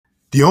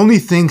The only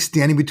thing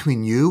standing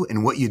between you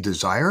and what you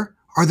desire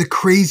are the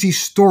crazy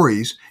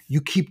stories you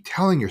keep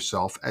telling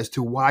yourself as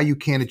to why you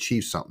can't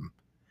achieve something.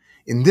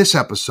 In this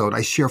episode,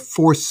 I share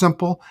 4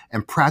 simple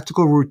and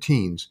practical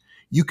routines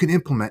you can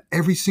implement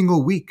every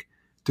single week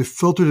to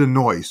filter the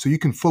noise so you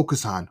can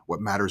focus on what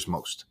matters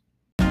most.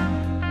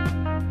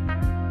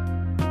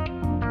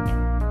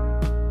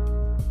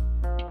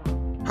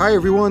 Hi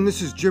everyone,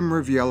 this is Jim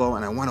Riviello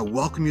and I want to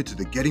welcome you to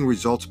the Getting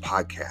Results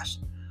podcast.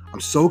 I'm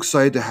so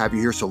excited to have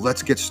you here, so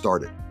let's get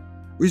started.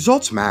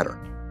 Results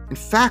matter. In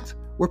fact,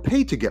 we're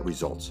paid to get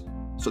results.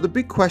 So the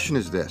big question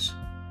is this: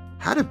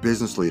 how do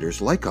business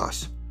leaders like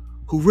us,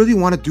 who really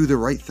want to do the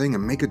right thing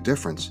and make a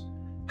difference,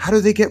 how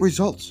do they get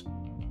results?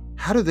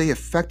 How do they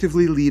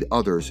effectively lead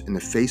others in the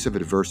face of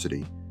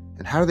adversity?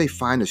 And how do they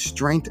find the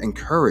strength and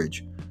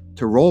courage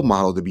to role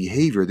model the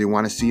behavior they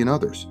want to see in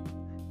others?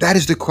 That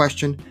is the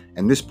question,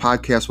 and this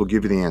podcast will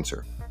give you the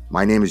answer.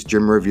 My name is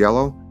Jim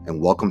Riviello, and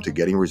welcome to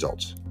Getting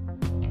Results.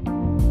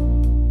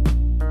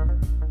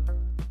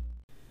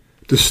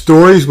 The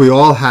stories we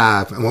all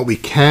have and what we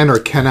can or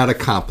cannot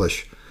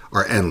accomplish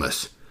are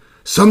endless.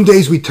 Some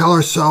days we tell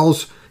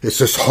ourselves it's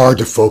just hard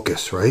to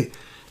focus, right?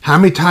 How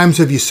many times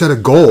have you set a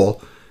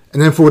goal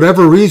and then for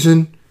whatever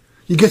reason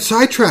you get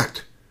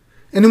sidetracked?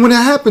 And then when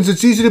that happens,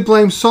 it's easy to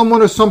blame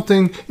someone or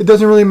something. It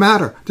doesn't really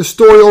matter. The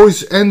story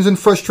always ends in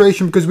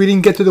frustration because we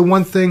didn't get to the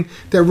one thing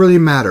that really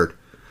mattered.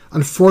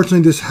 Unfortunately,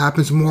 this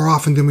happens more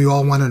often than we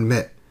all want to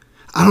admit.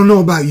 I don't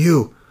know about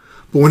you,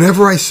 but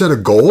whenever I set a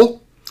goal,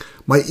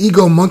 my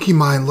ego monkey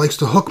mind likes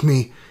to hook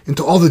me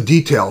into all the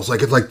details.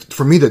 Like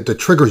for me, the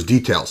trigger's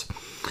details.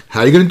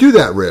 How are you going to do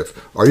that,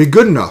 Riv? Are you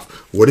good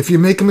enough? What if you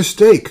make a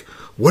mistake?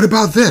 What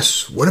about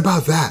this? What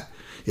about that?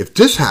 If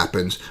this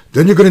happens,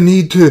 then you're going to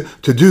need to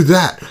do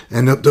that.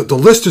 And the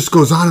list just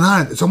goes on and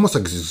on. It's almost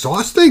like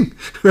exhausting,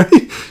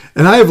 right?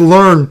 And I have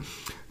learned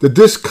that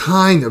this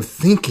kind of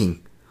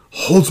thinking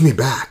holds me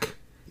back.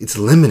 It's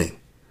limiting,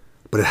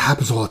 but it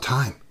happens all the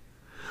time.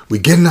 We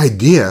get an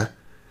idea,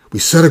 we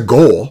set a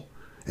goal,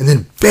 and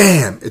then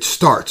bam, it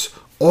starts.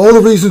 All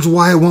the reasons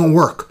why it won't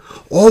work.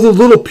 All the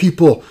little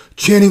people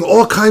chanting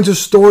all kinds of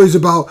stories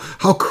about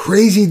how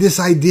crazy this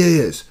idea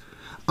is.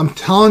 I'm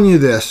telling you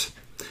this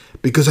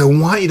because I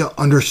want you to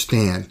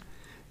understand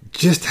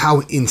just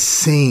how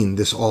insane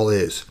this all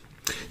is.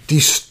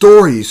 These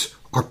stories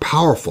are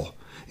powerful.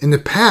 In the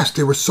past,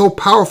 they were so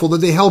powerful that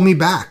they held me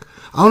back.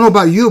 I don't know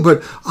about you,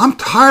 but I'm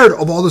tired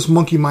of all this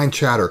monkey mind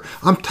chatter.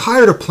 I'm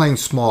tired of playing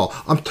small.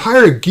 I'm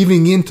tired of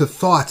giving in to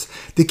thoughts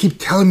that keep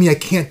telling me I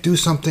can't do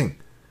something.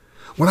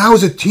 When I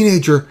was a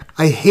teenager,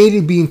 I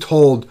hated being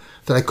told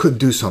that I couldn't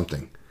do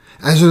something.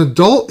 As an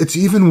adult, it's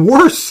even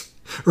worse,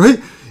 right?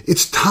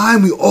 It's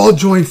time we all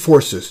join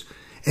forces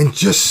and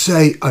just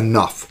say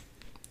enough.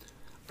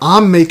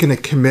 I'm making a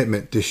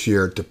commitment this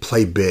year to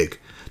play big,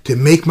 to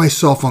make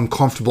myself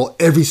uncomfortable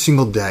every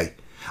single day.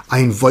 I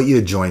invite you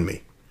to join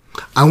me.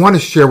 I want to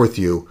share with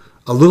you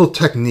a little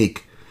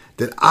technique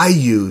that I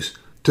use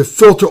to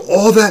filter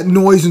all that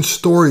noise and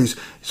stories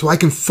so I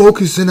can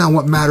focus in on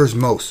what matters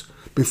most.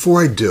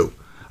 Before I do,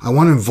 I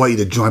want to invite you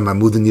to join my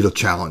Move the Needle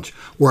Challenge,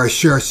 where I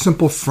share a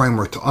simple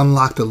framework to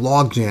unlock the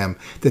logjam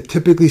that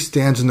typically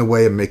stands in the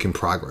way of making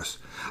progress.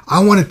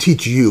 I want to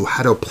teach you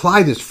how to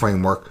apply this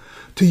framework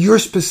to your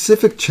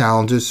specific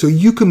challenges so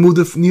you can move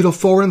the needle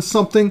forward in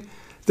something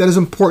that is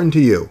important to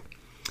you.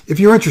 If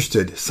you're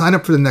interested, sign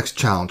up for the next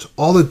challenge.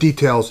 All the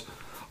details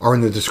are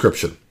in the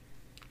description.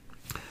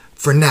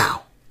 For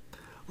now,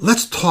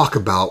 let's talk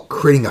about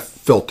creating a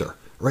filter,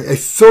 right? A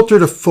filter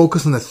to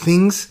focus on the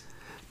things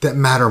that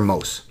matter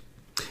most.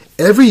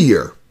 Every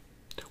year,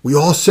 we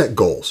all set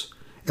goals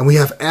and we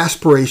have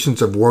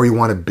aspirations of where we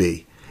want to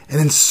be. And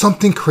then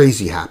something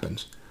crazy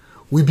happens.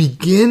 We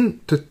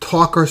begin to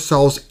talk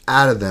ourselves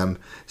out of them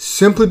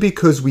simply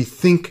because we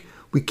think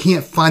we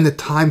can't find the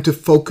time to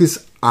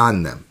focus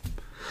on them.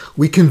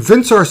 We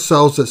convince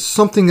ourselves that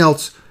something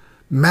else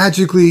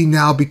magically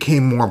now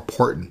became more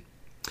important.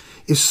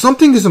 If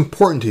something is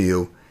important to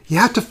you, you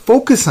have to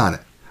focus on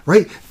it,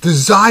 right?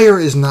 Desire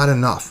is not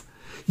enough.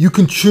 You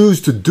can choose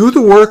to do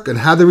the work and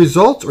have the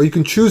results, or you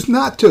can choose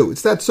not to.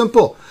 It's that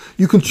simple.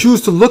 You can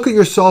choose to look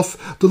yourself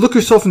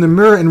in the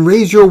mirror and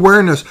raise your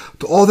awareness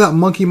to all that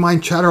monkey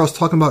mind chatter I was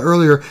talking about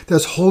earlier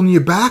that's holding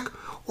you back,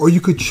 or you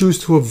could choose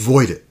to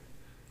avoid it,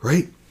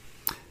 right?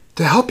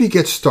 To help you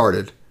get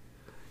started,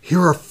 I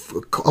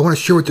want to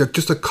share with you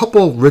just a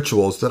couple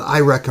rituals that I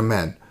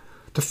recommend.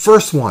 The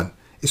first one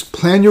is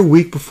plan your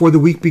week before the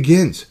week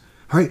begins,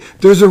 right?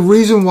 There's a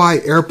reason why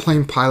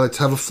airplane pilots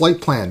have a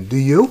flight plan. Do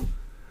you?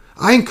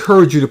 I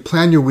encourage you to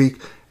plan your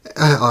week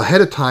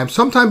ahead of time,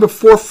 sometime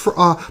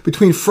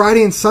between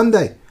Friday and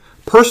Sunday.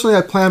 Personally,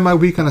 I plan my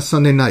week on a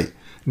Sunday night,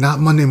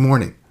 not Monday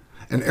morning.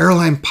 An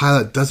airline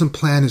pilot doesn't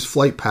plan his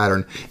flight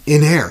pattern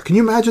in air. Can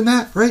you imagine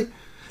that, right?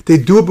 They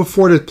do it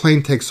before the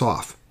plane takes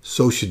off.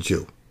 So should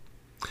you.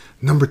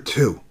 Number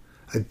 2,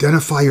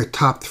 identify your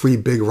top 3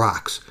 big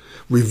rocks.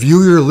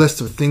 Review your list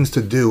of things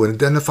to do and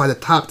identify the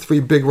top 3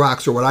 big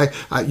rocks, or what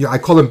I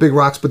call them big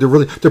rocks, but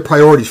they're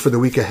priorities for the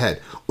week ahead.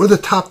 What are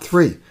the top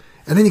 3?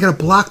 And then you got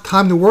to block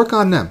time to work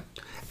on them.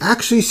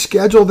 Actually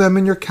schedule them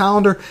in your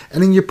calendar,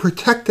 and then you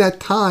protect that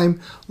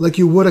time like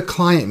you would a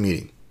client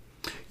meeting.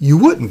 You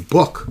wouldn't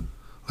book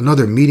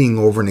another meeting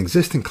over an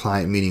existing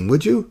client meeting,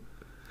 would you?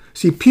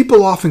 See,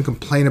 people often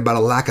complain about a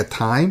lack of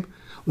time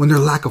when their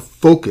lack of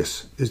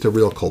focus is the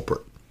real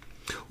culprit.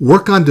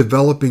 Work on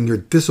developing your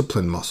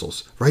discipline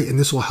muscles, right? And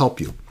this will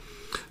help you.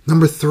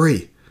 Number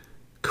 3,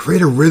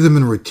 create a rhythm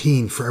and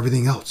routine for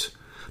everything else.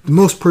 The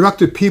most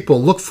productive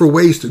people look for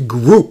ways to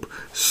group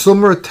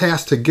similar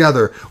tasks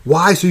together.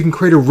 Why? So you can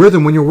create a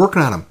rhythm when you're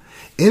working on them.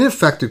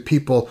 Ineffective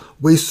people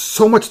waste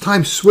so much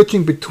time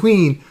switching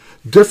between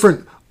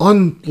different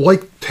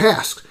unlike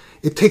tasks.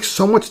 It takes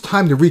so much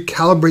time to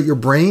recalibrate your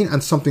brain on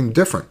something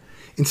different.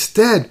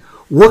 Instead,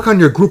 work on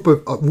a group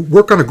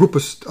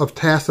of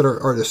tasks that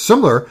are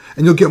similar,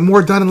 and you'll get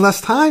more done in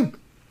less time.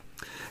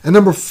 And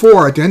number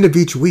 4, at the end of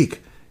each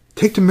week,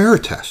 take the mirror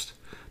test.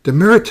 The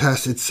mirror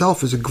test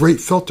itself is a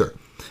great filter.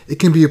 It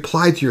can be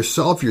applied to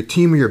yourself, your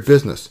team, or your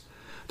business.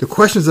 The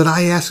questions that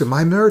I ask in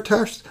my mirror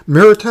test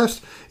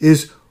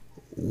is,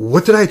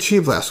 what did I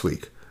achieve last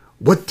week?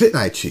 What didn't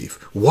I achieve?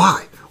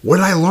 Why? What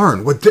did I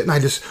learn? What did I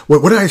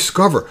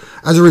discover?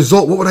 As a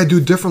result, what would I do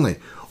differently?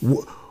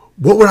 What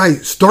would I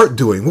start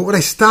doing? What would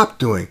I stop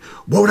doing?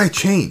 What would I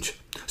change?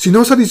 So you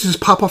notice how these just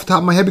pop off the top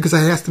of my head because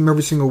I ask them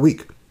every single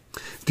week.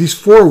 These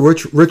 4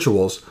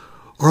 rituals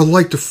are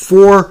like the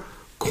 4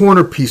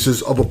 corner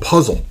pieces of a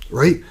puzzle,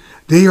 right?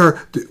 They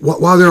are,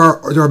 while there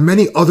are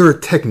many other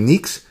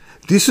techniques,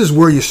 this is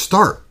where you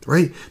start,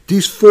 right?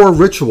 These 4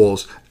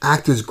 rituals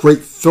act as great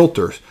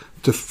filters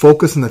to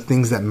focus on the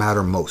things that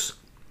matter most.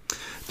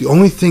 The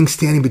only thing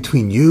standing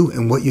between you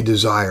and what you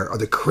desire are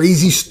the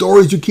crazy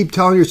stories you keep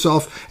telling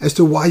yourself as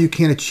to why you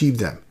can't achieve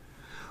them.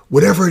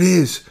 Whatever it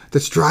is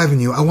that's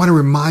driving you, I want to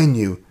remind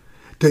you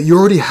that you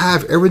already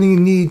have everything you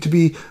need to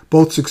be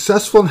both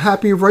successful and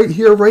happy right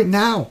here, right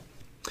now.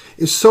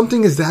 If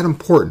something is that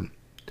important,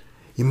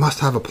 you must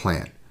have a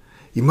plan.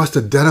 You must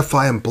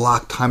identify and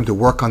block time to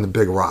work on the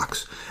big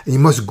rocks. And you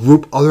must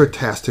group other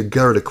tasks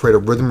together to create a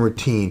rhythm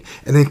routine,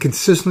 and then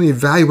consistently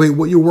evaluate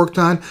what you worked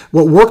on,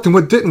 what worked and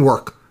what didn't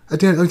work.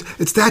 At the end,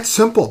 it's that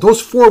simple.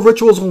 Those 4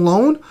 rituals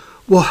alone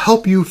will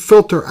help you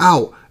filter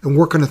out and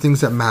work on the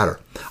things that matter.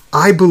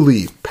 I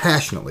believe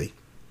passionately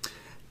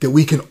that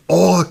we can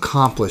all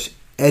accomplish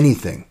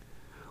anything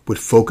with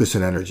focus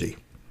and energy.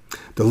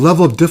 The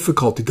level of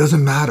difficulty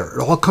doesn't matter.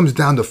 It all comes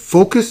down to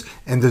focus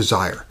and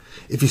desire.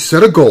 If you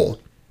set a goal,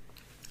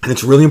 and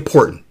it's really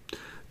important,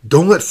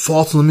 don't let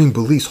false limiting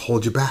beliefs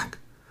hold you back.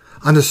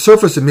 On the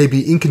surface, it may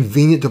be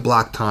inconvenient to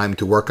block time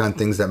to work on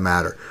things that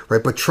matter,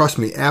 right? But trust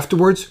me,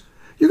 afterwards,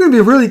 you're going to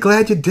be really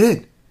glad you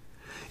did.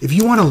 If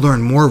you want to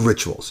learn more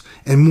rituals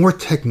and more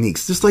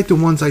techniques, just like the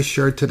ones I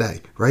shared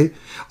today, right?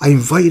 I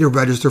invite you to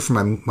register for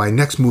my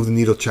next Move the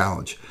Needle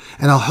Challenge,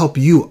 and I'll help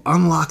you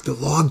unlock the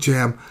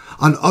logjam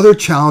on other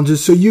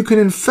challenges so you can,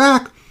 in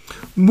fact,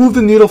 move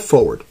the needle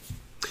forward.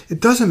 It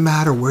doesn't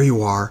matter where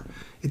you are.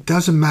 It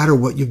doesn't matter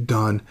what you've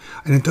done,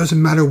 and it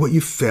doesn't matter what you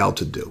failed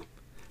to do.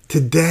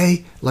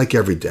 Today, like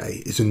every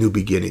day, is a new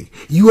beginning.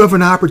 You have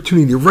an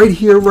opportunity right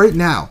here, right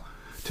now,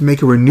 to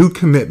make a renewed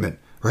commitment,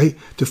 right?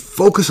 To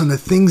focus on the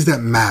things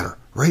that matter,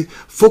 right?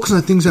 Focus on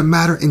the things that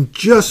matter and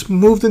just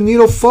move the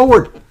needle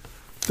forward.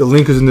 The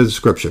link is in the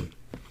description.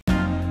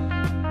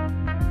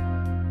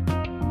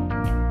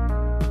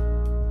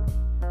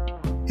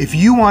 If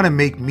you want to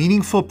make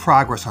meaningful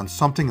progress on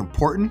something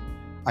important,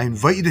 I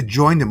invite you to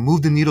join the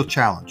Move the Needle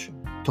Challenge.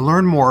 To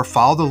learn more,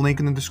 follow the link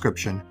in the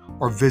description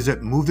or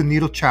visit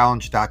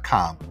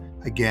movetheneedlechallenge.com.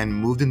 Again,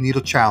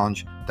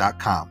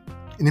 movetheneedlechallenge.com.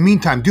 In the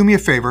meantime, do me a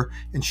favor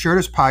and share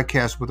this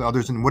podcast with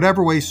others in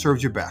whatever way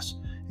serves you best.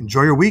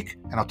 Enjoy your week,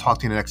 and I'll talk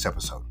to you in the next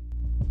episode.